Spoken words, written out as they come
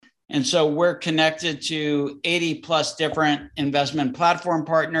And so we're connected to 80 plus different investment platform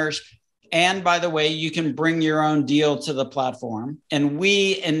partners. And by the way, you can bring your own deal to the platform. And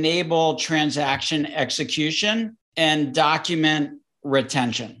we enable transaction execution and document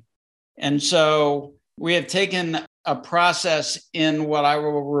retention. And so we have taken a process in what I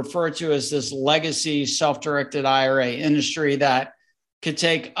will refer to as this legacy self-directed IRA industry that could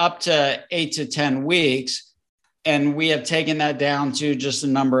take up to 8 to 10 weeks. And we have taken that down to just a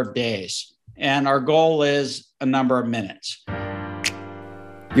number of days. And our goal is a number of minutes.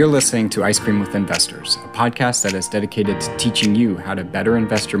 You're listening to Ice Cream with Investors, a podcast that is dedicated to teaching you how to better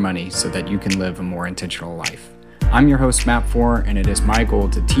invest your money so that you can live a more intentional life. I'm your host, Matt Four, and it is my goal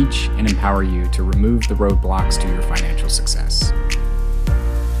to teach and empower you to remove the roadblocks to your financial success.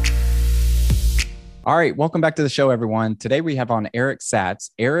 All right, welcome back to the show, everyone. Today we have on Eric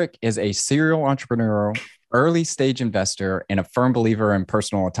Satz. Eric is a serial entrepreneur, early stage investor, and a firm believer in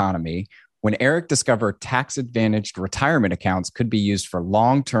personal autonomy. When Eric discovered tax-advantaged retirement accounts could be used for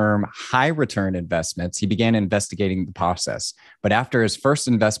long-term, high-return investments, he began investigating the process. But after his first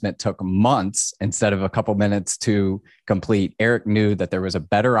investment took months instead of a couple minutes to complete, Eric knew that there was a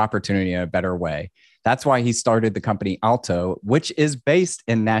better opportunity and a better way. That's why he started the company Alto, which is based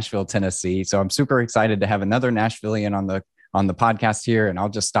in Nashville, Tennessee. So I'm super excited to have another Nashvilleian on the podcast here. And I'll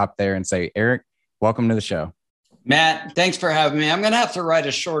just stop there and say, Eric, welcome to the show. Matt, thanks for having me. I'm going to have to write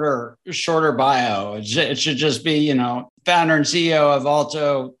a shorter bio. It should just be, founder and CEO of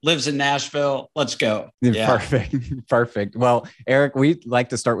Alto, lives in Nashville. Let's go. Yeah. Perfect. Well, Eric, we like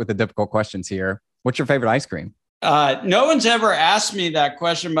to start with the difficult questions here. What's your favorite ice cream? No one's ever asked me that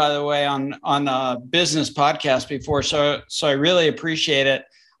question, by the way, on a business podcast before. So I really appreciate it.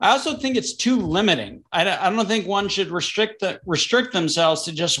 I also think it's too limiting. I don't think one should restrict themselves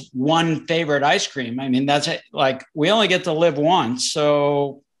to just one favorite ice cream. I mean, that's like, we only get to live once.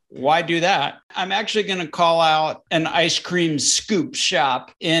 So why do that? I'm actually going to call out an ice cream scoop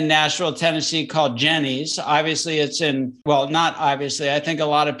shop in Nashville, Tennessee called Jeni's. Obviously, not obviously. I think a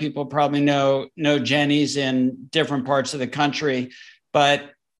lot of people probably know Jeni's in different parts of the country, but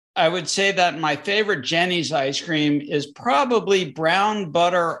I would say that my favorite Jeni's ice cream is probably brown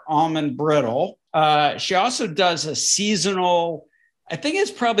butter almond brittle. She also does a seasonal, I think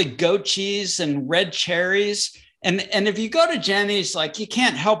it's probably goat cheese and red cherries. And if you go to Jeni's, like, you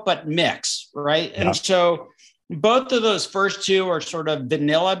can't help but mix, right? Yeah. And so both of those first two are sort of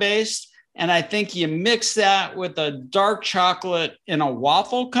vanilla based. And I think you mix that with a dark chocolate in a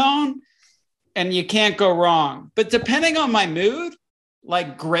waffle cone and you can't go wrong. But depending on my mood,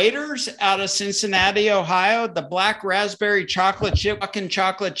 like Graeter's out of Cincinnati, Ohio, the black raspberry chocolate chip, fucking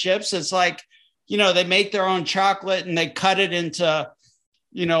chocolate chips. It's like, they make their own chocolate and they cut it into,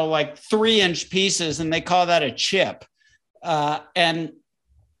 like 3-inch pieces and they call that a chip. And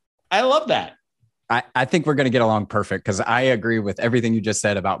I love that. I think we're going to get along perfect because I agree with everything you just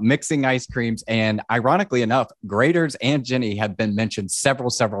said about mixing ice creams. And ironically enough, Graeter's and Jeni have been mentioned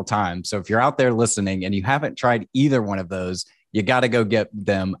several times. So if you're out there listening and you haven't tried either one of those, you got to go get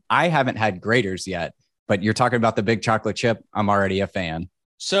them. I haven't had Graeter's yet, but you're talking about the big chocolate chip. I'm already a fan.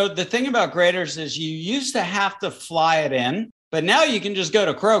 So the thing about Graeter's is you used to have to fly it in, but now you can just go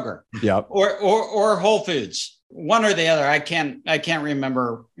to Kroger, yep, or Whole Foods, one or the other. I can't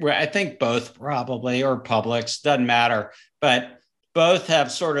remember. I think both probably, or Publix, doesn't matter, but both have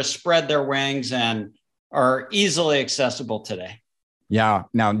sort of spread their wings and are easily accessible today. Yeah.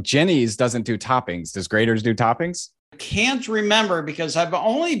 Now Jeni's doesn't do toppings. Does Graeter's do toppings? Can't remember because I've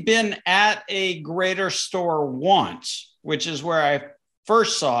only been at a Graeter store once, which is where I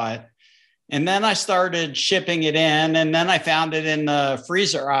first saw it. And then I started shipping it in, and then I found it in the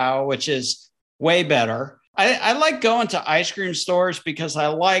freezer aisle, which is way better. I like going to ice cream stores because I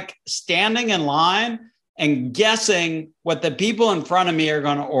like standing in line and guessing what the people in front of me are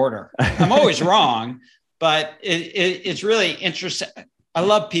going to order. I'm always wrong, but it's really interesting. I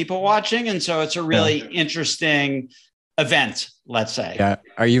love people watching. And so it's a really interesting event, let's say. Yeah.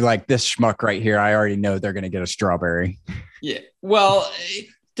 Are you like, this schmuck right here? I already know they're going to get a strawberry. Yeah. Well,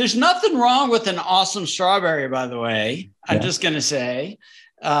 there's nothing wrong with an awesome strawberry, by the way. I'm just going to say,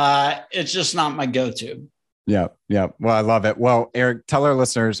 it's just not my go-to. Yeah. Well, I love it. Well, Eric, tell our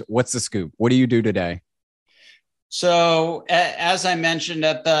listeners, what's the scoop? What do you do today? So as I mentioned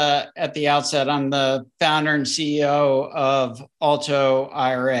at the outset, I'm the founder and CEO of Alto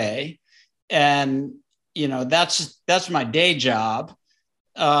IRA. And, that's my day job.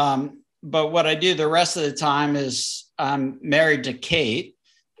 But what I do the rest of the time is I'm married to Kate,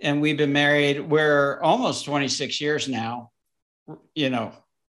 and we've been married. We're almost 26 years now. What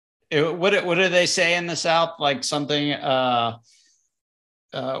do they say in the South? Like something,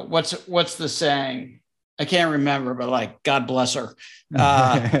 what's the saying? I can't remember, but like, God bless her.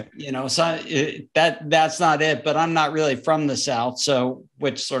 So that's not it, but I'm not really from the South. So,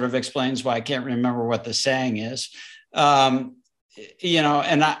 which sort of explains why I can't remember what the saying is. And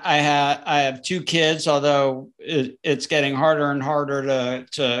I have two kids, although it's getting harder and harder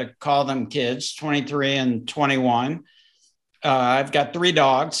to call them kids, 23 and 21. I've got 3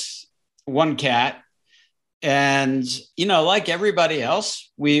 dogs, 1 cat. And, like everybody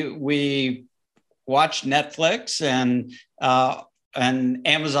else, we watch Netflix and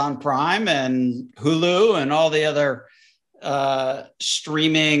Amazon Prime and Hulu and all the other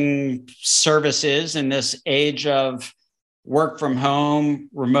streaming services in this age of work from home,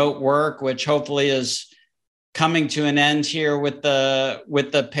 remote work, which hopefully is coming to an end here with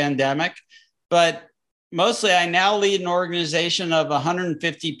the pandemic. But mostly I now lead an organization of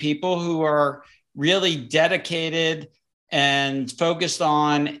 150 people who are really dedicated and focused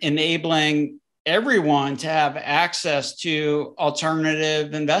on enabling everyone to have access to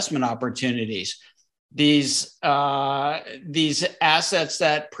alternative investment opportunities. These assets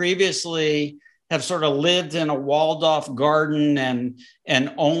that previously have sort of lived in a walled off garden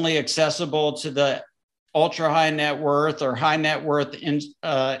and only accessible to the ultra high net worth or high net worth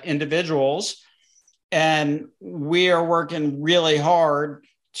individuals. And we are working really hard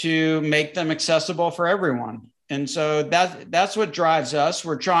to make them accessible for everyone. And so that's what drives us.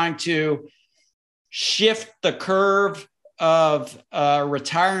 We're trying to shift the curve of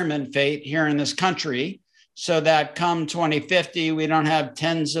retirement fate here in this country so that come 2050, we don't have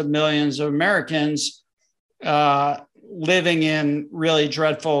tens of millions of Americans living in really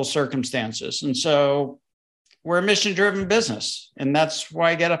dreadful circumstances. And so we're a mission-driven business, and that's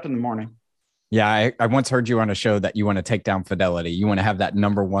why I get up in the morning. Yeah, I once heard you on a show that you want to take down Fidelity. You want to have that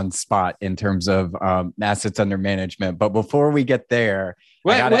number 1 spot in terms of assets under management. But before we get there,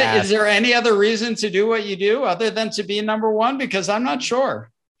 is there any other reason to do what you do other than to be number 1? Because I'm not sure.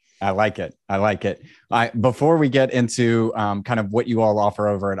 I like it. Before we get into kind of what you all offer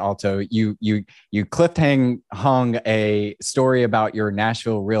over at Alto, you hung a story about your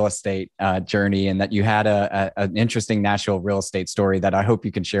Nashville real estate journey, and that you had an interesting Nashville real estate story that I hope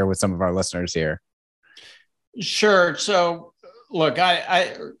you can share with some of our listeners here. Sure. So, look,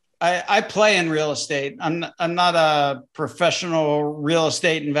 I play in real estate. I'm not a professional real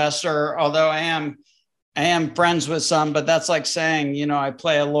estate investor, although I am friends with some, but that's like saying, I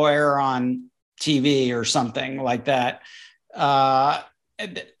play a lawyer on TV or something like that.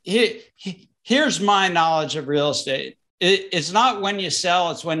 Here's my knowledge of real estate. It's not when you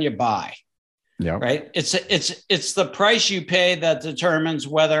sell, it's when you buy. Yeah. Right. It's the price you pay that determines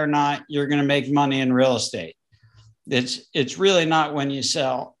whether or not you're going to make money in real estate. It's really not when you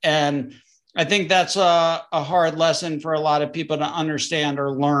sell. And I think that's a hard lesson for a lot of people to understand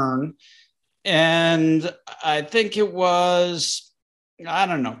or learn. And I think it was, I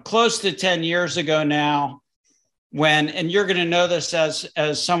don't know, close to 10 years ago now and you're going to know this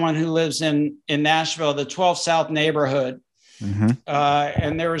as someone who lives in Nashville, the 12 South neighborhood. Mm-hmm.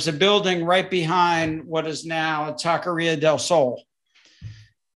 And there was a building right behind what is now Taqueria del Sol.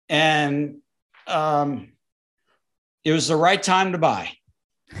 And it was the right time to buy.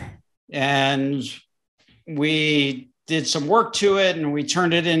 And we did some work to it and we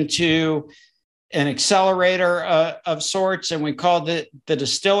turned it into an accelerator of sorts, and we called it the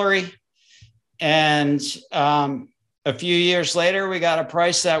Distillery. And a few years later, we got a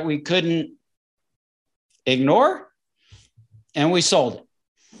price that we couldn't ignore, and we sold it.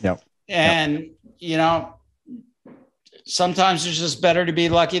 Yep. And, sometimes it's just better to be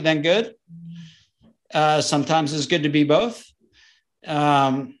lucky than good. Sometimes it's good to be both.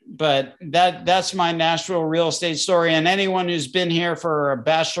 But that's my Nashville real estate story. And anyone who's been here for a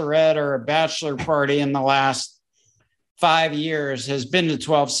bachelorette or a bachelor party in the last 5 years has been to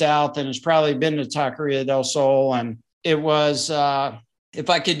 12 South and has probably been to Taqueria del Sol. And it was, if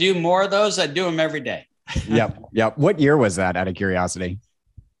I could do more of those, I'd do them every day. Yep. What year was that, out of curiosity?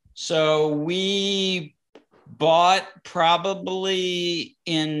 So we bought probably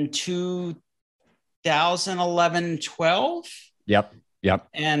in 2011, 12. Yep.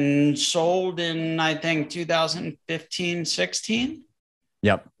 And sold in, I think, 2015, 16.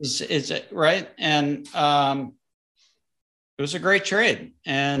 Yep. Is it right? And it was a great trade.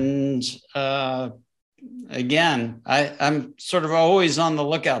 And again, I'm sort of always on the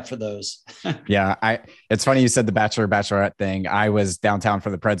lookout for those. Yeah, it's funny you said the Bachelorette thing. I was downtown for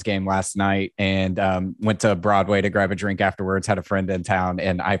the Preds game last night and went to Broadway to grab a drink afterwards. Had a friend in town,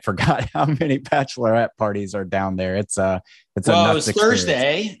 and I forgot how many Bachelorette parties are down there. It's a well, it nuts was experience.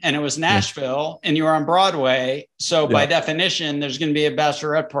 Thursday, and it was Nashville, and you were on Broadway. So by definition, there's going to be a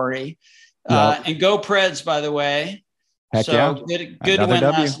Bachelorette party. And go Preds, by the way. Heck so yeah. good win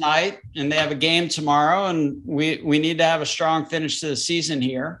last night, and they have a game tomorrow, and we need to have a strong finish to the season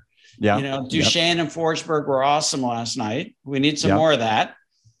here. Yeah, Duchesne and Forsberg were awesome last night. We need some more of that.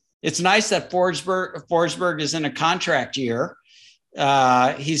 It's nice that Forsberg is in a contract year.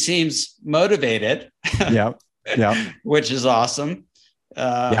 He seems motivated. Yeah, which is awesome.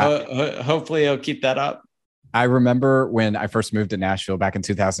 Hopefully he'll keep that up. I remember when I first moved to Nashville back in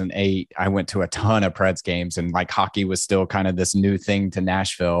 2008, I went to a ton of Preds games, and like hockey was still kind of this new thing to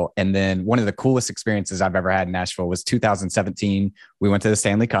Nashville. And then one of the coolest experiences I've ever had in Nashville was 2017. We went to the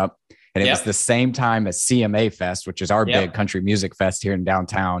Stanley Cup, and it was the same time as CMA Fest, which is our big country music fest here in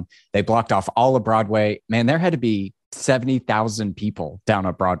downtown. They blocked off all of Broadway. Man, there had to be 70,000 people down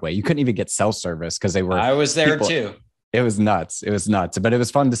at Broadway. You couldn't even get cell service because they were. I was there too. It was nuts. But it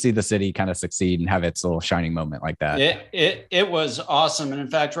was fun to see the city kind of succeed and have its little shining moment like that. It was awesome. And in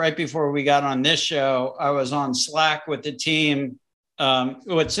fact, right before we got on this show, I was on Slack with the team.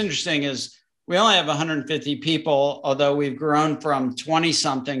 What's interesting is we only have 150 people, although we've grown from 20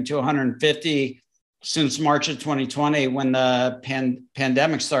 something to 150 since March of 2020 when the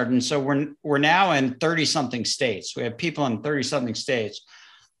pandemic started. And so we're now in 30 something states. We have people in 30 something states.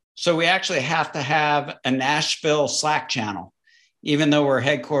 So we actually have to have a Nashville Slack channel, even though we're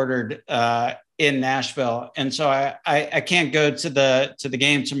headquartered in Nashville. And so I can't go to the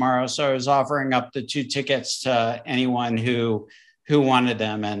game tomorrow. So I was offering up the 2 tickets to anyone who wanted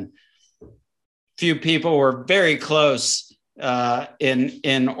them. And few people were very close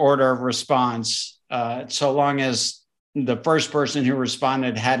in order of response, so long as the first person who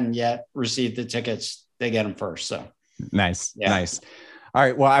responded hadn't yet received the tickets, they get them first. So nice. All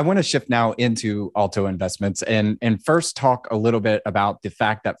right. Well, I want to shift now into Alto Investments and first talk a little bit about the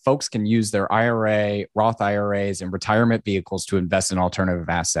fact that folks can use their IRA, Roth IRAs, and retirement vehicles to invest in alternative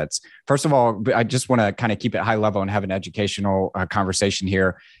assets. First of all, I just want to kind of keep it high level and have an educational conversation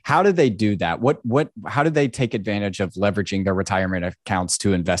here. How do they do that? How do they take advantage of leveraging their retirement accounts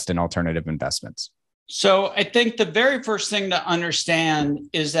to invest in alternative investments? So I think the very first thing to understand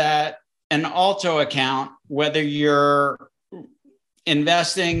is that an Alto account, whether you're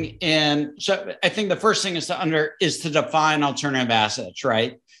investing in, so I think the first thing is to define alternative assets,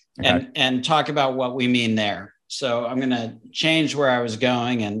 right? Okay. And talk about what we mean there. So I'm going to change where I was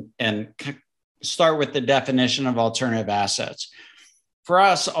going and start with the definition of alternative assets. For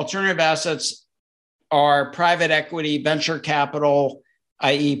us, alternative assets are private equity, venture capital,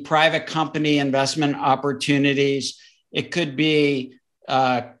 i.e. private company investment opportunities. It could be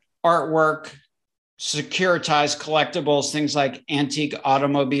artwork, securitized collectibles, things like antique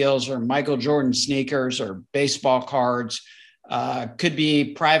automobiles or Michael Jordan sneakers or baseball cards, could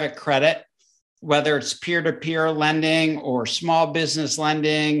be private credit, whether it's peer-to-peer lending or small business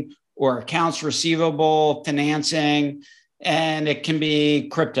lending or accounts receivable financing, and it can be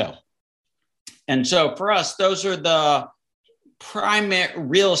crypto. And so for us, those are the primary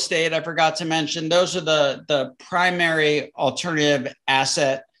real estate. I forgot to mention, those are the primary alternative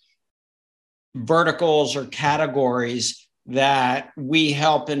asset verticals or categories that we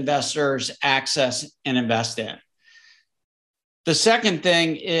help investors access and invest in. The second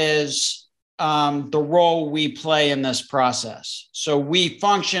thing is the role we play in this process. So we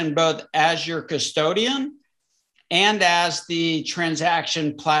function both as your custodian and as the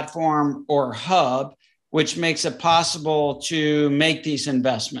transaction platform or hub, which makes it possible to make these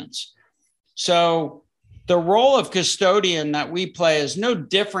investments. So the role of custodian that we play is no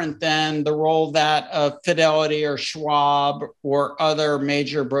different than the role that Fidelity or Schwab or other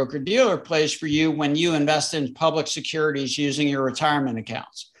major broker-dealer plays for you when you invest in public securities using your retirement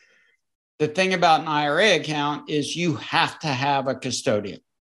accounts. The thing about an IRA account is you have to have a custodian,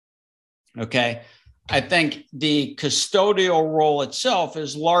 okay? I think the custodial role itself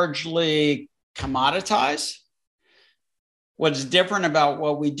is largely commoditized. What's different about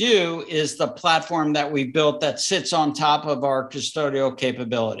what we do is the platform that we built that sits on top of our custodial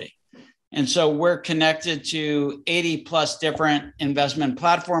capability. And so we're connected to 80 plus different investment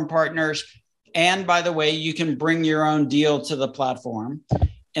platform partners. And by the way, you can bring your own deal to the platform.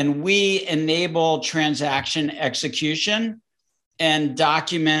 And we enable transaction execution and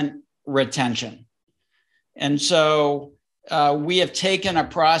document retention. And so we have taken a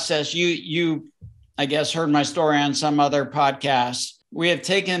process. You I guess, heard my story on some other podcasts, we have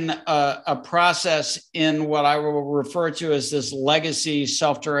taken a process in what I will refer to as this legacy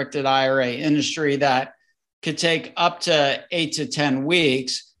self-directed IRA industry that could take up to 8 to 10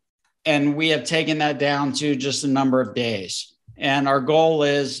 weeks. And we have taken that down to just a number of days. And our goal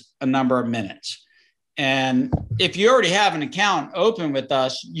is a number of minutes. And if you already have an account open with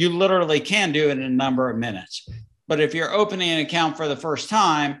us, you literally can do it in a number of minutes. But if you're opening an account for the first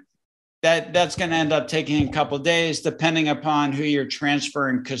time, that's going to end up taking a couple of days, depending upon who your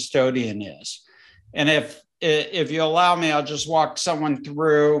transferring custodian is. And if you allow me, I'll just walk someone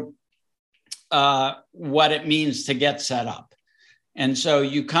through what it means to get set up. And so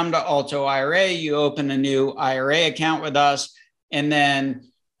you come to Alto IRA, you open a new IRA account with us, and then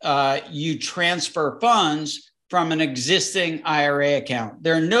you transfer funds from an existing IRA account.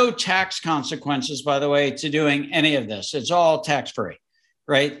 There are no tax consequences, by the way, to doing any of this. It's all tax-free.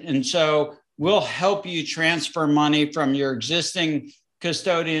 Right. And so we'll help you transfer money from your existing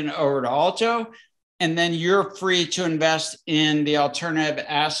custodian over to Alto. And then you're free to invest in the alternative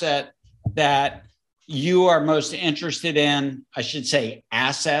asset that you are most interested in. I should say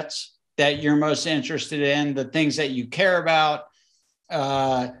assets that you're most interested in, the things that you care about,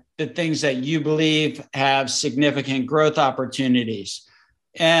 the things that you believe have significant growth opportunities.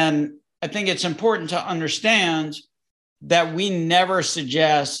 And I think it's important to understand that we never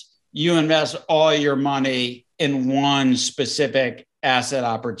suggest you invest all your money in one specific asset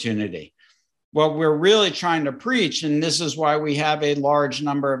opportunity. What we're really trying to preach, and this is why we have a large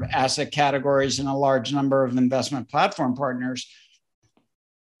number of asset categories and a large number of investment platform partners,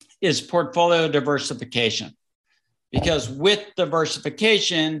 is portfolio diversification. Because with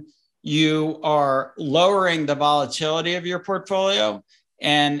diversification, you are lowering the volatility of your portfolio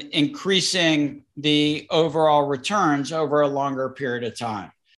and increasing the overall returns over a longer period of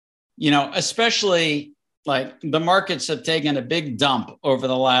time. Especially like the markets have taken a big dump over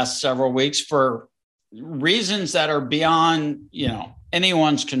the last several weeks for reasons that are beyond,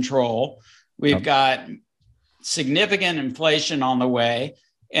 anyone's control. We've got significant inflation on the way.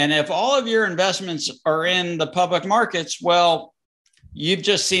 And if all of your investments are in the public markets, well, you've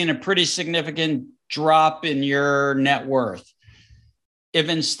just seen a pretty significant drop in your net worth. If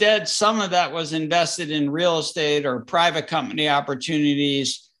instead some of that was invested in real estate or private company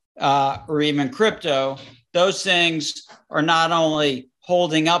opportunities or even crypto, those things are not only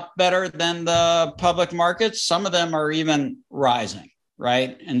holding up better than the public markets, some of them are even rising,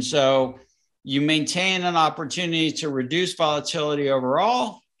 right? And so you maintain an opportunity to reduce volatility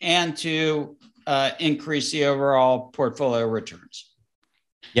overall and to increase the overall portfolio returns.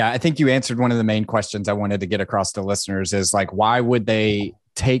 Yeah, I think you answered one of the main questions I wanted to get across to listeners is like, why would they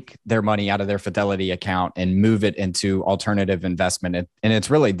take their money out of their Fidelity account and move it into alternative investment? And it's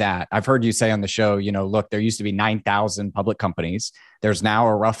really that. I've heard you say on the show, look, there used to be 9,000 public companies. There's now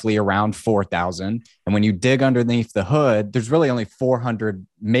roughly around 4,000. And when you dig underneath the hood, there's really only 400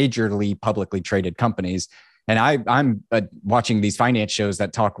 majorly publicly traded companies. And I'm watching these finance shows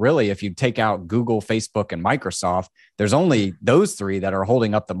that talk really, if you take out Google, Facebook, and Microsoft, there's only those three that are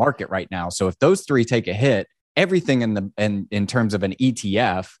holding up the market right now. So if those three take a hit, everything in terms of an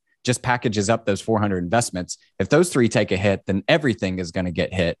ETF just packages up those 400 investments. If those three take a hit, then everything is going to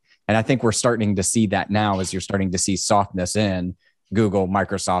get hit. And I think we're starting to see that now as you're starting to see softness in Google,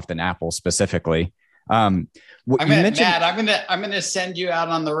 Microsoft, and Apple specifically. Matt, I'm gonna send you out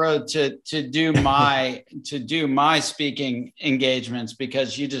on the road to do my speaking engagements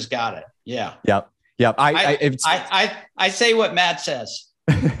because you just got it. Yeah. Yep. I say what Matt says.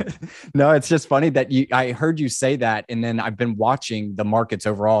 No, it's just funny that I heard you say that. And then I've been watching the markets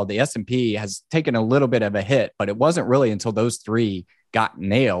overall. The S&P has taken a little bit of a hit, but it wasn't really until those three got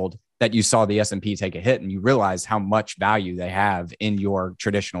nailed that you saw the S&P take a hit and you realize how much value they have in your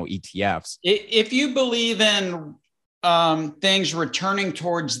traditional ETFs. If you believe in things returning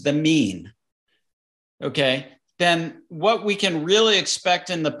towards the mean, okay, then what we can really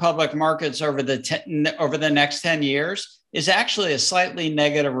expect in the public markets over the next 10 years is actually a slightly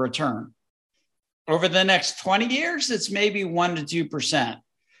negative return. Over the next 20 years, it's maybe 1% to 2%.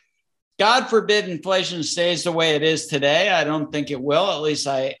 God forbid inflation stays the way it is today. I don't think it will. At least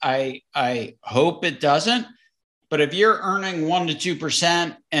I hope it doesn't. But if you're earning 1% to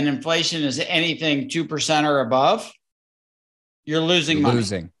 2% and inflation is anything 2% or above, you're losing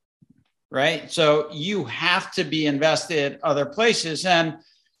money. Right? So you have to be invested other places. And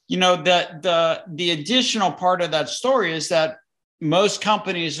the additional part of that story is that most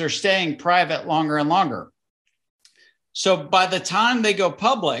companies are staying private longer and longer. So by the time they go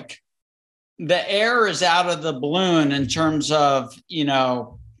public, the air is out of the balloon in terms of,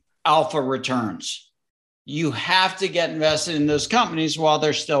 alpha returns. You have to get invested in those companies while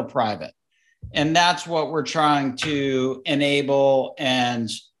they're still private. And that's what we're trying to enable and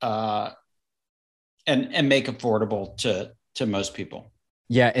make affordable to most people.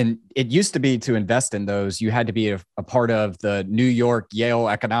 Yeah. And it used to be, to invest in those, you had to be a part of the New York Yale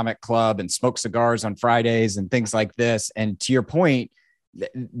Economic Club and smoke cigars on Fridays and things like this. And to your point,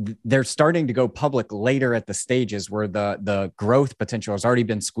 they're starting to go public later at the stages where the growth potential has already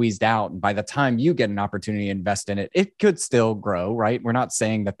been squeezed out. And by the time you get an opportunity to invest in it, it could still grow, right? We're not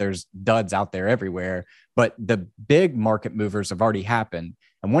saying that there's duds out there everywhere, but the big market movers have already happened.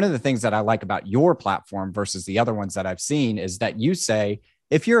 And one of the things that I like about your platform versus the other ones that I've seen is that you say,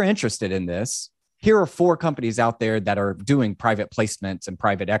 if you're interested in this, here are 4 companies out there that are doing private placements and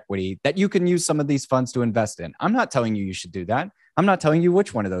private equity that you can use some of these funds to invest in. I'm not telling you should do that. I'm not telling you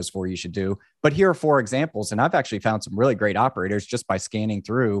which one of those 4 you should do, but here are 4 examples. And I've actually found some really great operators just by scanning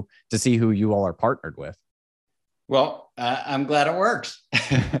through to see who you all are partnered with. Well, I'm glad it works.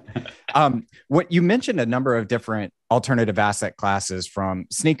 What you mentioned a number of different alternative asset classes, from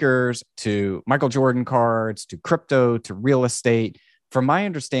sneakers to Michael Jordan cards to crypto to real estate. From my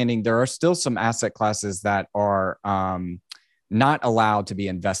understanding, there are still some asset classes that are not allowed to be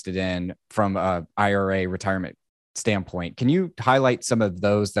invested in from a IRA retirement standpoint. Can you highlight some of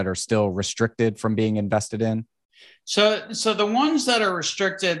those that are still restricted from being invested in? So the ones that are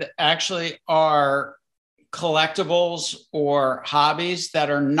restricted actually are collectibles or hobbies that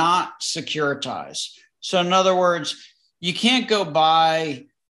are not securitized. So in other words, you can't go buy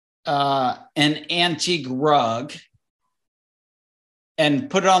an antique rug and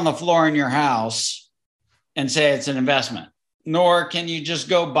put it on the floor in your house and say it's an investment. Nor can you just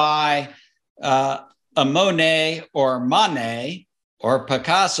go buy a Monet or Manet or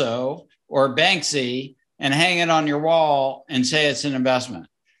Picasso or Banksy and hang it on your wall and say it's an investment.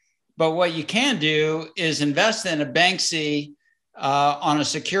 But what you can do is invest in a Banksy on a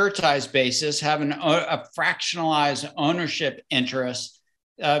securitized basis, have a fractionalized ownership interest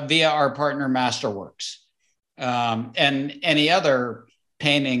via our partner Masterworks, and any other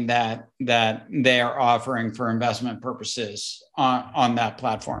painting that they are offering for investment purposes on that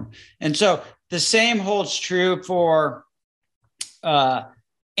platform. And so the same holds true for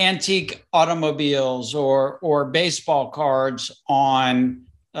antique automobiles or baseball cards on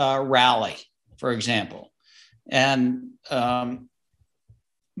Rally, for example. And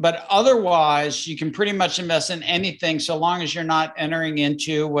but otherwise, you can pretty much invest in anything so long as you're not entering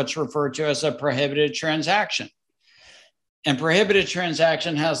into what's referred to as a prohibited transaction. And prohibited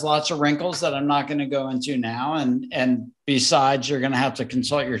transaction has lots of wrinkles that I'm not going to go into now. And besides, you're going to have to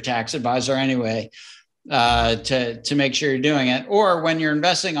consult your tax advisor anyway to make sure you're doing it. Or when you're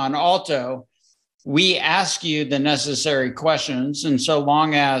investing on Alto, we ask you the necessary questions. And so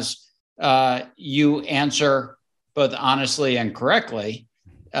long as you answer both honestly and correctly,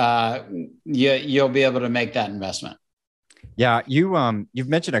 you'll be able to make that investment. Yeah, you've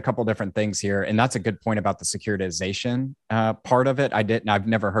mentioned a couple different things here, and that's a good point about the securitization part of it. I've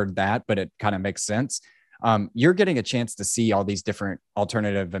never heard that, but it kind of makes sense. You're getting a chance to see all these different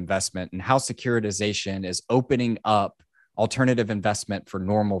alternative investment and how securitization is opening up alternative investment for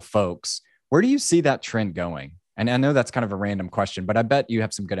normal folks. Where do you see that trend going? And I know that's kind of a random question, but I bet you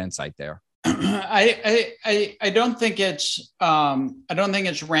have some good insight there. I don't think it's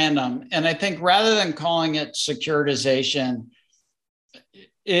random, and I think rather than calling it securitization,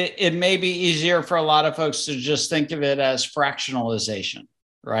 it may be easier for a lot of folks to just think of it as fractionalization,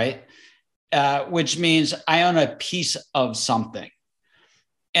 right? Which means I own a piece of something,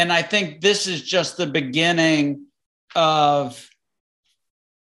 and I think this is just the beginning of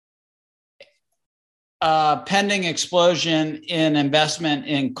pending explosion in investment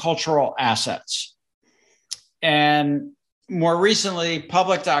in cultural assets. And more recently,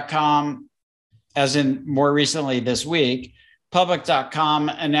 public.com, as in more recently this week, public.com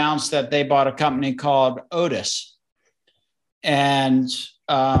announced that they bought a company called Otis. And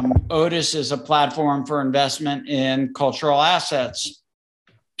Otis is a platform for investment in cultural assets.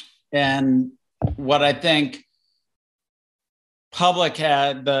 And what I think Public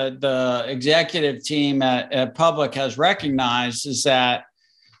had, the executive team at Public has recognized is that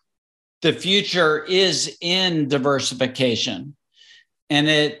the future is in diversification, and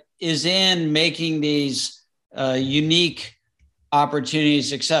it is in making these unique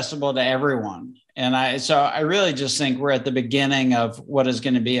opportunities accessible to everyone. And I really just think we're at the beginning of what is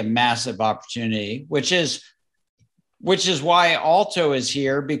going to be a massive opportunity, which is why Alto is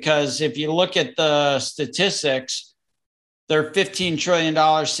here, because if you look at the statistics, there are $15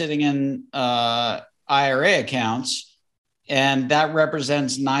 trillion sitting in IRA accounts, And that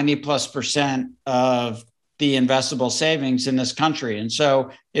represents 90+% of the investable savings in this country. And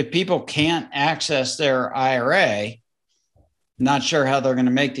so if people can't access their IRA, not sure how they're going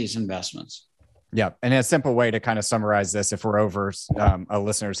to make these investments. Yeah. And a simple way to kind of summarize this, if we're over a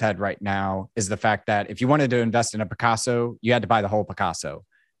listener's head right now, is the fact that if you wanted to invest in a Picasso, you had to buy the whole Picasso.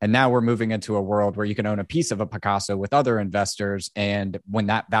 And now we're moving into a world where you can own a piece of a Picasso with other investors. And when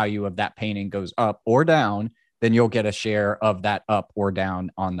that value of that painting goes up or down, then you'll get a share of that up or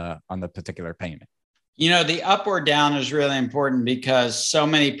down on the particular payment. The up or down is really important because so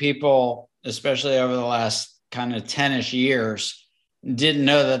many people, especially over the last kind of 10-ish years, didn't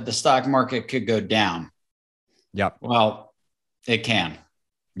know that the stock market could go down. Yep. Well, it can.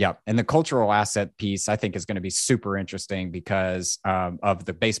 Yep. And the cultural asset piece, I think, is going to be super interesting because of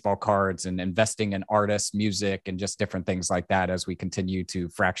the baseball cards and investing in artists, music, and just different things like that as we continue to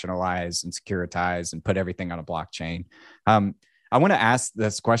fractionalize and securitize and put everything on a blockchain. I want to ask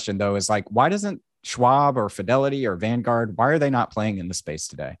this question, though, is like, why doesn't Schwab or Fidelity or Vanguard, why are they not playing in the space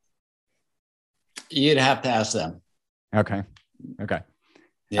today? You'd have to ask them. Okay.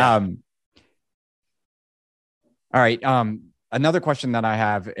 Yeah. All right. Another question that I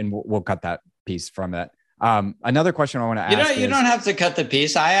have, and we'll cut that piece from it. Another question I want to ask. You don't have to cut the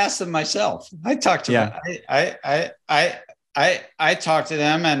piece. I asked them myself. I talked to them. I talked to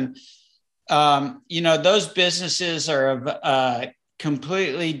them, and those businesses are of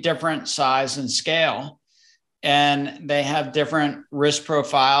completely different size and scale, and they have different risk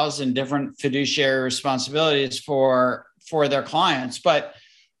profiles and different fiduciary responsibilities for their clients. But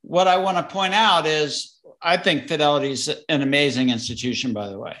what I want to point out is I think Fidelity is an amazing institution, by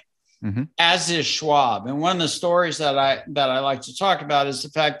the way, as is Schwab. And one of the stories that I like to talk about is the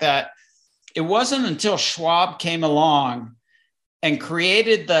fact that it wasn't until Schwab came along and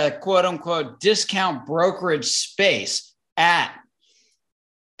created the quote unquote discount brokerage space at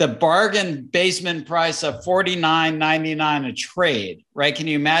the bargain basement price of $49.99 a trade, right? Can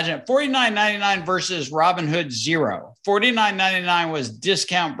you imagine $49.99 versus Robinhood zero? $49.99 was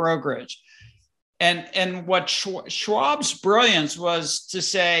discount brokerage. And what Schwab's brilliance was to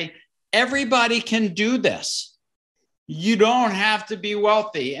say, everybody can do this. You don't have to be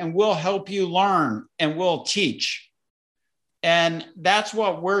wealthy, and we'll help you learn and we'll teach. And that's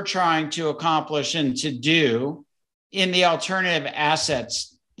what we're trying to accomplish and to do in the alternative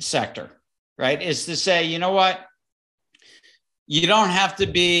assets sector, right? Is to say, you know what? You don't have to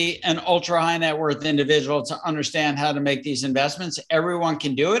be an ultra high net worth individual to understand how to make these investments. Everyone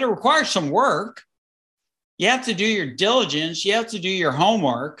can do it. It requires some work. You have to do your diligence. You have to do your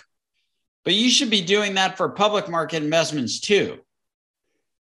homework, but you should be doing that for public market investments too.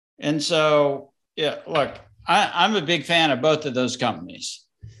 And so, yeah, look, I'm a big fan of both of those companies.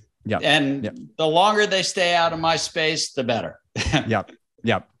 Yeah. And the longer they stay out of my space, the better.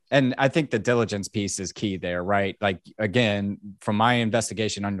 Yep. And I think the diligence piece is key there, right? Like, again, from my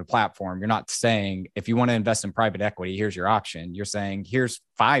investigation on the platform, you're not saying, if you want to invest in private equity, here's your option. You're saying, here's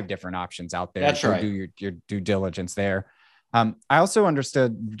 5 different options out there. That's right. Do your due diligence there. I also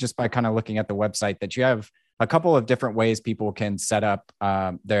understood just by kind of looking at the website that you have a couple of different ways people can set up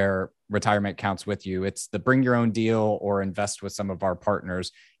their retirement accounts with you. It's the bring your own deal or invest with some of our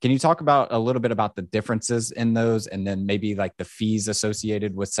partners. Can you talk about a little bit about the differences in those, and then maybe like the fees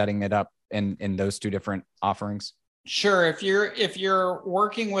associated with setting it up in those 2 different offerings? Sure. If you're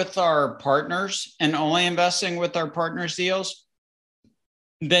working with our partners and only investing with our partners deals,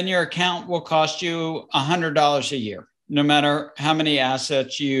 then your account will cost you $100 a year, no matter how many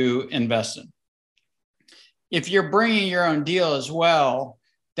assets you invest in. If you're bringing your own deal as well,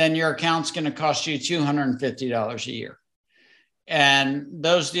 then your account's going to cost you $250 a year. And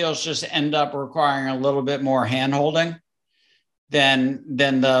those deals just end up requiring a little bit more handholding than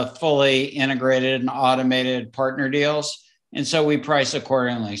the fully integrated and automated partner deals. And so we price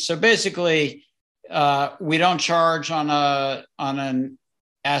accordingly. So basically, we don't charge on an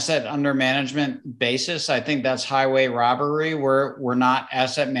asset under management basis. I think that's highway robbery. We're not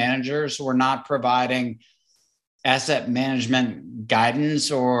asset managers. We're not providing asset management guidance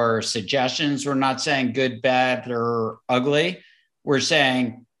or suggestions. We're not saying good, bad, or ugly. We're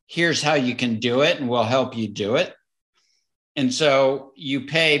saying, here's how you can do it, and we'll help you do it. And so you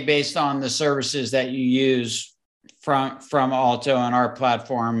pay based on the services that you use from Alto and our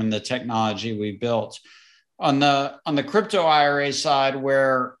platform and the technology we built. On the crypto IRA side,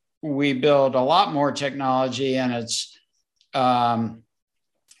 where we build a lot more technology, and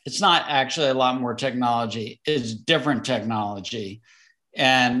it's not actually a lot more technology. It's different technology.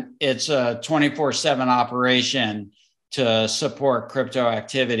 And it's a 24/7 operation to support crypto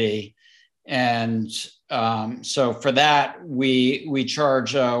activity. And So for that, we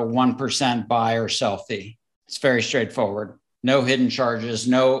charge a 1% buy or sell fee. It's very straightforward. No hidden charges,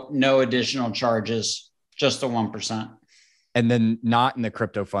 no additional charges, just a 1%. And then not in the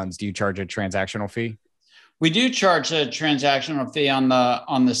crypto funds, do you charge a transactional fee? We do charge a transactional fee on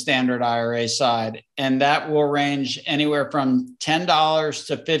the standard IRA side, and that will range anywhere from $10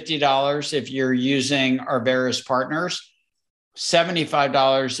 to $50 if you're using our various partners,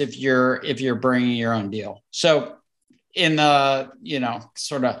 $75 if you're bringing your own deal. So in the,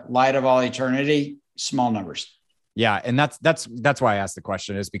 sort of light of all eternity, small numbers. Yeah. And that's why I asked the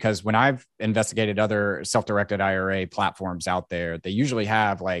question, is because when I've investigated other self-directed IRA platforms out there, they usually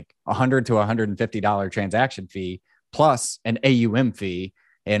have like $100 to $150 transaction fee plus an AUM fee.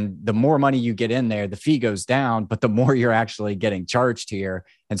 And the more money you get in there, the fee goes down, but the more you're actually getting charged here.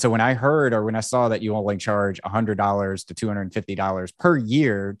 And so when I heard, or when I saw that you only charge $100 to $250 per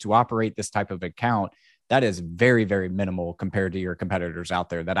year to operate this type of account, that is very, very minimal compared to your competitors out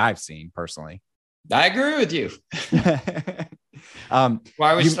there that I've seen personally. I agree with you.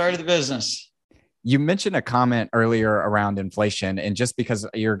 Why we started the business. You mentioned a comment earlier around inflation, and just because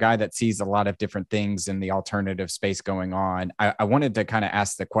you're a guy that sees a lot of different things in the alternative space going on, I wanted to kind of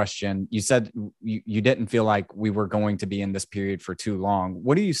ask the question. You said you didn't feel like we were going to be in this period for too long.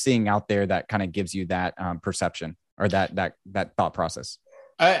 What are you seeing out there that kind of gives you that perception or that thought process?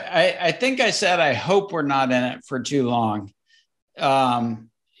 I think I said I hope we're not in it for too long.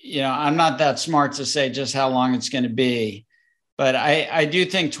 I'm not that smart to say just how long it's going to be, but I do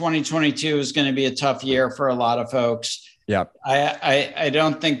think 2022 is going to be a tough year for a lot of folks. Yeah. I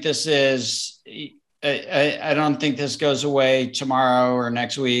don't think this is, I don't think this goes away tomorrow or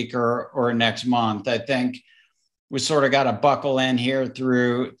next week or next month. I think we sort of got to buckle in here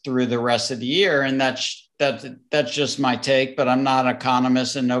through the rest of the year. And that's just my take, but I'm not an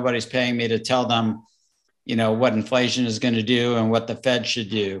economist and nobody's paying me to tell them, what inflation is going to do and what the Fed should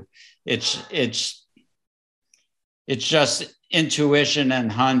do. It's just intuition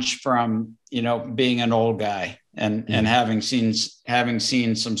and hunch from, being an old guy and having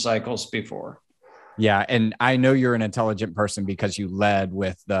seen some cycles before. Yeah. And I know you're an intelligent person because you led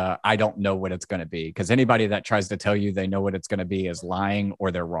with I don't know what it's going to be, because anybody that tries to tell you they know what it's going to be is lying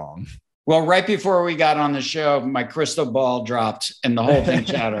or they're wrong. Well, right before we got on the show, my crystal ball dropped and the whole thing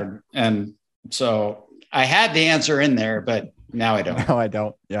shattered. And so I had the answer in there, but now I don't. No, I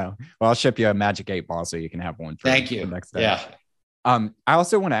don't. Yeah. Well, I'll ship you a Magic 8 Ball so you can have one. Thank you. Next day. Yeah. I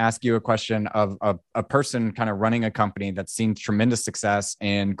also want to ask you a question of a person kind of running a company that's seen tremendous success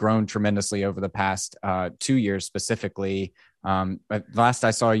and grown tremendously over the past 2 years specifically. But last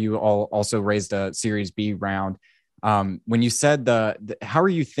I saw, you all also raised a Series B round. When you said how are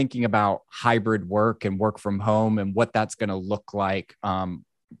you thinking about hybrid work and work from home and what that's going to look like from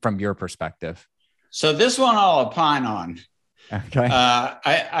your perspective? So this one I'll opine on. Okay.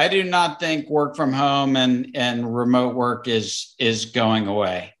 I do not think work from home and remote work is going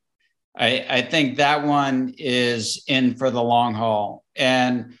away. I think that one is in for the long haul.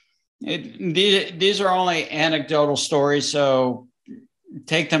 And these are only anecdotal stories, so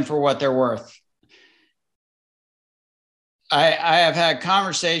take them for what they're worth. I have had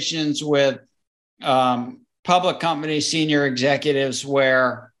conversations with public company senior executives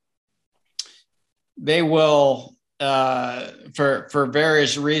where they will, for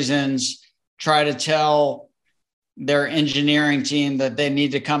various reasons, try to tell their engineering team that they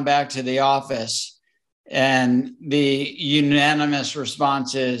need to come back to the office. And the unanimous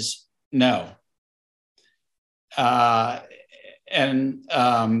response is no. That's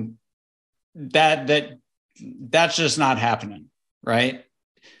just not happening, right?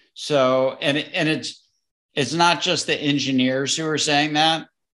 So, and it's not just the engineers who are saying that.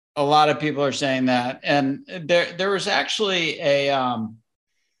 A lot of people are saying that. And there was actually I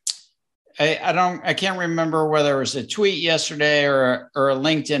can't remember whether it was a tweet yesterday or a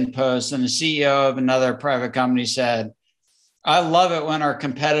LinkedIn post, and the CEO of another private company said, "I love it when our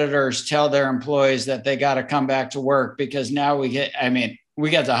competitors tell their employees that they got to come back to work, because now we get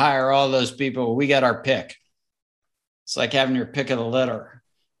to hire all those people. We got our pick." It's like having your pick of the litter.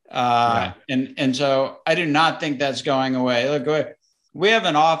 And so I do not think that's going away. Look, we have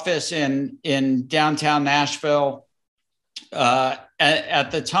an office in downtown Nashville.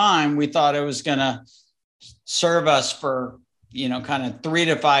 At the time, we thought it was going to serve us for, kind of 3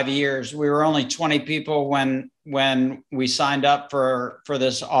 to 5 years. We were only 20 people when we signed up for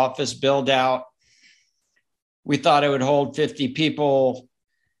this office build out. We thought it would hold 50 people,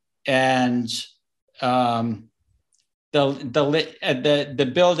 and the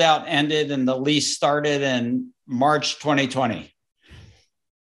build out ended and the lease started in March 2020.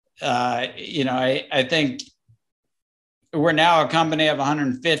 I think we're now a company of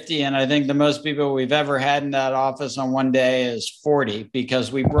 150, and I think the most people we've ever had in that office on one day is 40,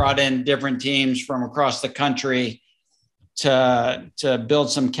 because we brought in different teams from across the country to build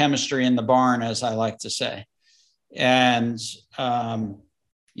some chemistry in the barn, as I like to say. And,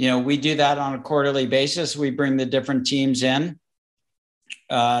 we do that on a quarterly basis. We bring the different teams in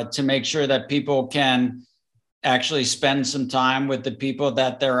to make sure that people can actually spend some time with the people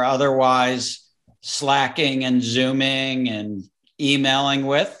that they're otherwise slacking and Zooming and emailing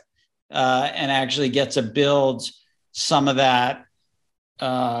with, and actually get to build some of that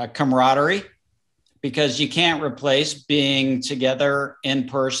camaraderie, because you can't replace being together in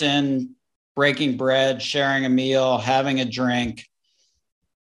person, breaking bread, sharing a meal, having a drink,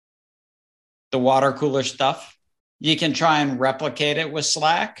 the water cooler stuff. You can try and replicate it with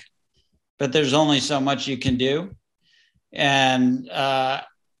Slack, but there's only so much you can do. And I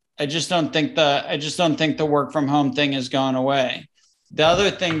just don't think the work from home thing is going away. The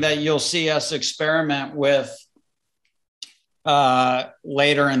other thing that you'll see us experiment with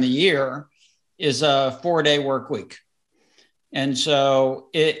later in the year is a 4-day work week. And so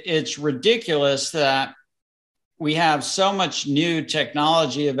it's ridiculous that we have so much new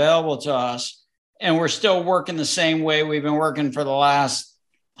technology available to us, and we're still working the same way we've been working for the last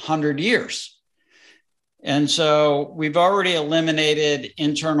 100 years. And so we've already eliminated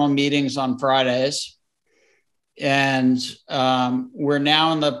internal meetings on Fridays. And we're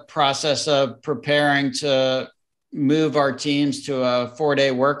now in the process of preparing to move our teams to a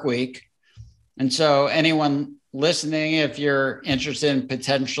 4-day work week. And so anyone listening, if you're interested in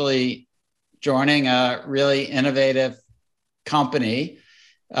potentially joining a really innovative company,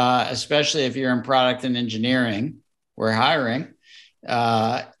 especially if you're in product and engineering, we're hiring.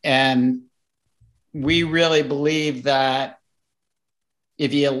 And we really believe that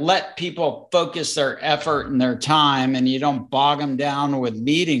if you let people focus their effort and their time, and you don't bog them down with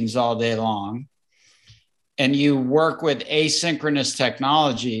meetings all day long, and you work with asynchronous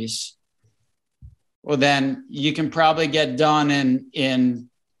technologies, well, then you can probably get done in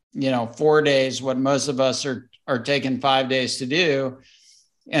 4 days what most of us are taking 5 days to do.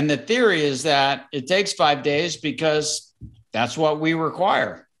 And the theory is that it takes 5 days because that's what we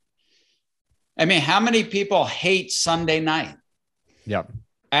require. I mean, how many people hate Sunday night? Yep.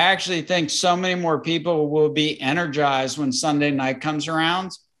 I actually think so many more people will be energized when Sunday night comes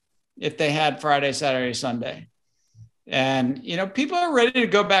around if they had Friday, Saturday, Sunday. And, people are ready to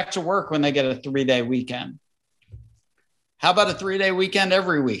go back to work when they get a 3-day weekend. How about a 3-day weekend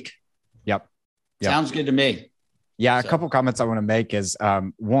every week? Yep. Sounds good to me. Yeah. A couple comments I want to make is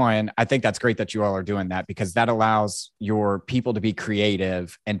one, I think that's great that you all are doing that, because that allows your people to be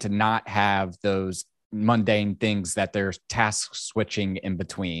creative and to not have those mundane things that they're task switching in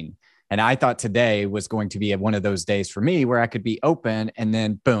between. And I thought today was going to be one of those days for me where I could be open and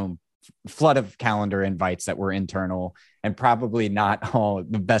then boom, flood of calendar invites that were internal and probably not all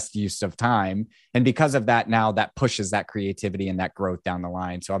the best use of time. And because of that, now that pushes that creativity and that growth down the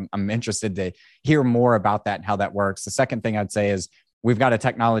line. So I'm interested to hear more about that and how that works. The second thing I'd say is we've got a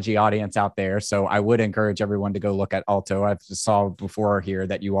technology audience out there. So I would encourage everyone to go look at Alto. I saw before here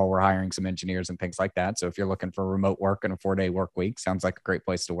that you all were hiring some engineers and things like that. So if you're looking for remote work and a 4-day work week, sounds like a great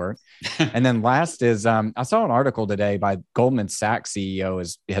place to work. And then last is I saw an article today by Goldman Sachs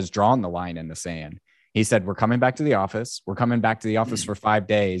CEO has drawn the line in the sand. He said, we're coming back to the office. We're coming back to the office for 5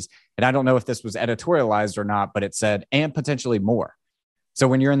 days. And I don't know if this was editorialized or not, but it said, and potentially more. So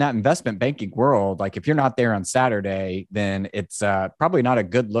when you're in that investment banking world, like if you're not there on Saturday, then it's probably not a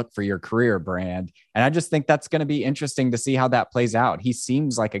good look for your career brand. And I just think that's going to be interesting to see how that plays out. He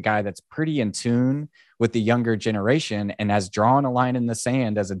seems like a guy that's pretty in tune with the younger generation and has drawn a line in the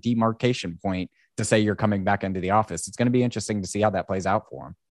sand as a demarcation point to say you're coming back into the office. It's going to be interesting to see how that plays out for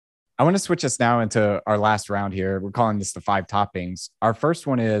him. I want to switch us now into our last round here. We're calling this the 5 toppings. Our first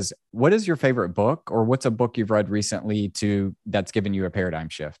one is, what is your favorite book, or what's a book you've read recently that's given you a paradigm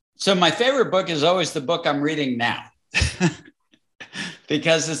shift? So my favorite book is always the book I'm reading now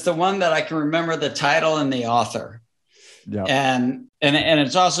because it's the one that I can remember the title and the author. Yep. And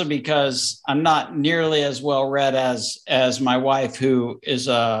it's also because I'm not nearly as well read as my wife, who is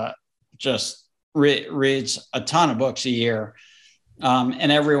just reads a ton of books a year.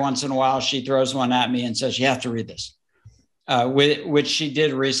 And every once in a while, she throws one at me and says, you have to read this, which she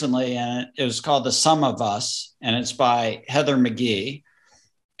did recently. And it was called The Sum of Us, and it's by Heather McGhee.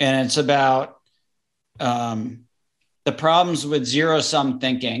 And it's about the problems with zero-sum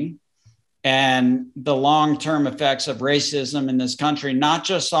thinking and the long-term effects of racism in this country, not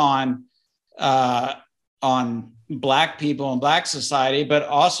just on Black people and Black society, but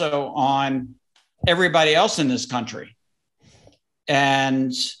also on everybody else in this country.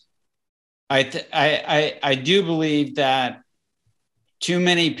 And I do believe that too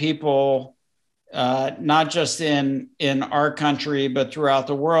many people, not just in our country, but throughout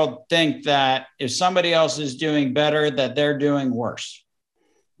the world, think that if somebody else is doing better, that they're doing worse.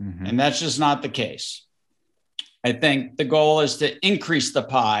 Mm-hmm. And that's just not the case. I think the goal is to increase the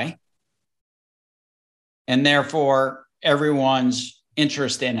pie, and therefore everyone's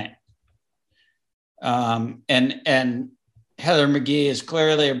interest in it. And Heather McGhee is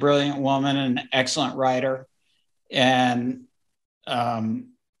clearly a brilliant woman and an excellent writer. And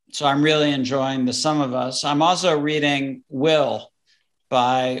so I'm really enjoying The Sum of Us. I'm also reading Will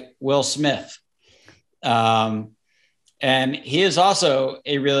by Will Smith. And he is also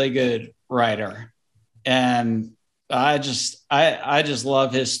a really good writer. And I just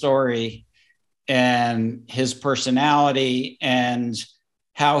love his story and his personality and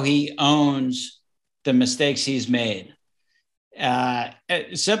how he owns the mistakes he's made.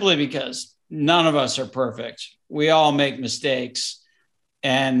 Simply because none of us are perfect. We all make mistakes.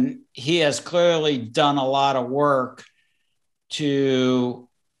 And he has clearly done a lot of work to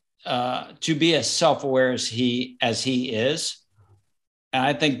be as self-aware as he is. And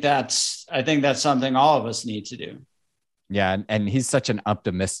I think that's something all of us need to do. Yeah, and he's such an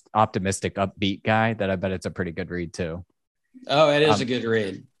optimistic, upbeat guy that I bet it's a pretty good read too. Oh, it is a good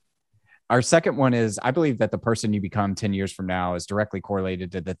read. Our second one is, I believe that the person you become 10 years from now is directly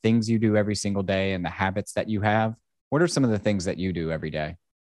correlated to the things you do every single day and the habits that you have. What are some of the things that you do every day?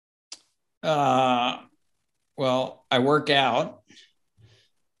 Well, I work out.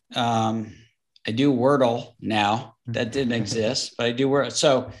 I do Wordle now. That didn't exist, but I do Wordle.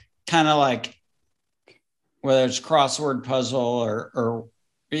 So kind of like whether it's crossword puzzle or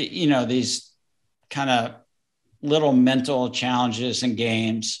these kind of little mental challenges and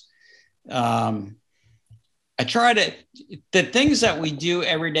games. I try the things that we do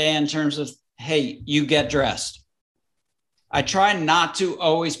every day in terms of, hey, you get dressed. I try not to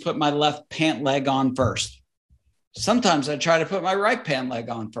always put my left pant leg on first. Sometimes I try to put my right pant leg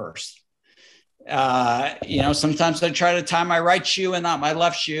on first. Sometimes I try to tie my right shoe and not my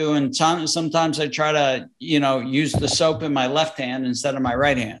left shoe. And sometimes I try to, use the soap in my left hand instead of my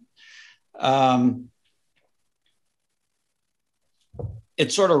right hand.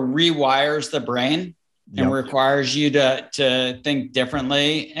 It sort of rewires the brain and requires you to think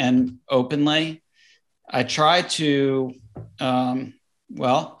differently and openly. I try to,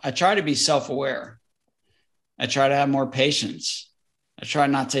 be self-aware. I try to have more patience. I try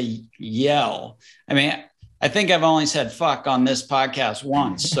not to yell. I mean, I think I've only said fuck on this podcast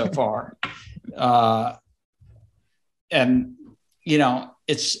once so far. And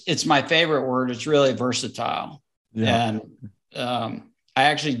it's my favorite word. It's really versatile. Yeah. And I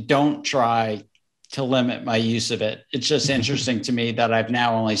actually don't try to limit my use of it. It's just interesting to me that I've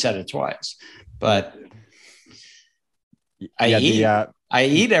now only said it twice, but I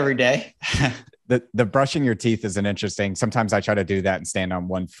eat every day. The brushing your teeth is an interesting. Sometimes I try to do that and stand on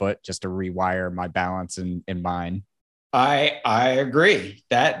one foot just to rewire my balance in mine. I agree.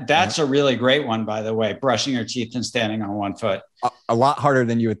 That's a really great one, by the way, brushing your teeth and standing on one foot. A lot harder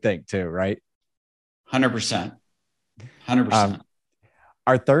than you would think too, right? 100%. 100%.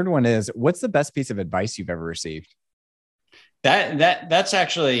 Our third one is, what's the best piece of advice you've ever received? That's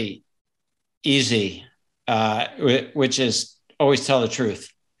actually easy, which is always tell the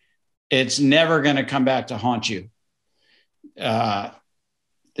truth. It's never going to come back to haunt you. The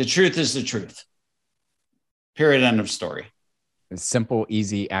truth is the truth. Period. End of story. Simple,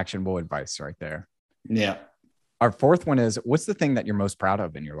 easy, actionable advice right there. Yeah. Our fourth one is, what's the thing that you're most proud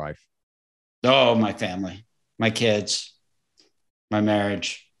of in your life? Oh, my family, my kids, my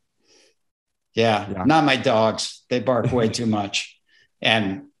marriage. Yeah. Not my dogs. They bark way too much.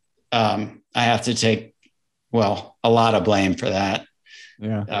 And I have to take, a lot of blame for that.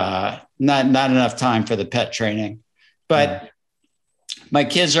 Yeah. Not enough time for the pet training, but my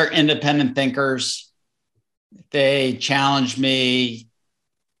kids are independent thinkers. They challenge me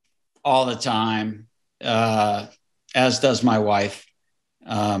all the time, as does my wife.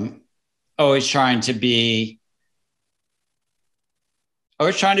 Always trying to be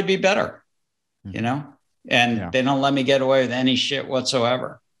better, and they don't let me get away with any shit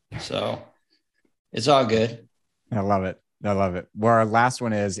whatsoever. So it's all good. I love it. Well, our last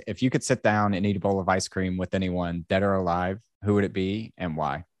one is, if you could sit down and eat a bowl of ice cream with anyone, dead or alive, who would it be and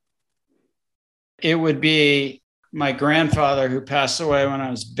why? It would be my grandfather, who passed away when I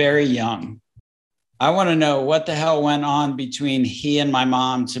was very young. I want to know what the hell went on between he and my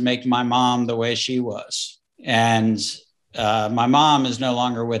mom to make my mom the way she was. And my mom is no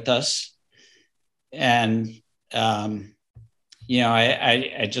longer with us. And, I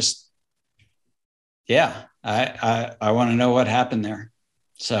just, I want to know what happened there.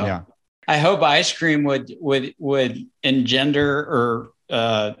 So yeah. I hope ice cream would engender or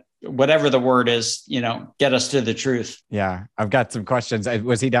whatever the word is, get us to the truth. Yeah. I've got some questions.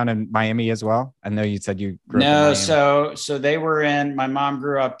 Was he down in Miami as well? I know you said you grew up in Miami. So they were my mom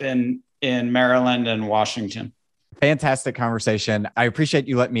grew up in Maryland and Washington. Fantastic conversation. I appreciate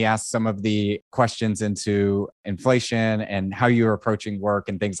you letting me ask some of the questions into inflation and how you're approaching work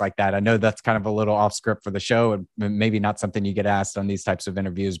and things like that. I know that's kind of a little off script for the show and maybe not something you get asked on these types of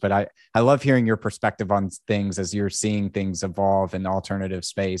interviews, but I love hearing your perspective on things as you're seeing things evolve in the alternative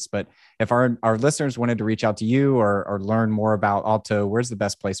space. But if our listeners wanted to reach out to you or learn more about Alto, where's the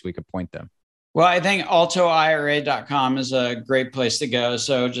best place we could point them? Well, I think altoira.com is a great place to go.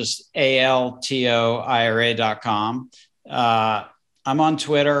 So just altoira.com. I'm on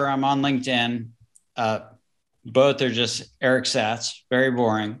Twitter. I'm on LinkedIn. Both are just Eric Satz, very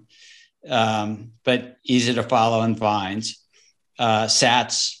boring, but easy to follow and find.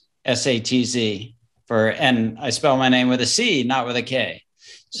 Satz, S-A-T-Z, and I spell my name with a C, not with a K.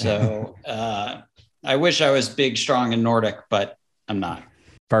 So I wish I was big, strong, and Nordic, but I'm not.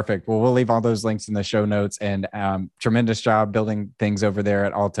 Perfect. Well, we'll leave all those links in the show notes, and tremendous job building things over there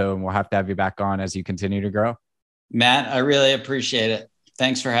at Alto. And we'll have to have you back on as you continue to grow. Matt, I really appreciate it.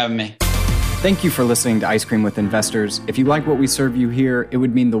 Thanks for having me. Thank you for listening to Ice Cream with Investors. If you like what we serve you here, it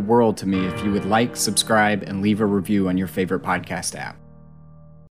would mean the world to me if you would like, subscribe, and leave a review on your favorite podcast app.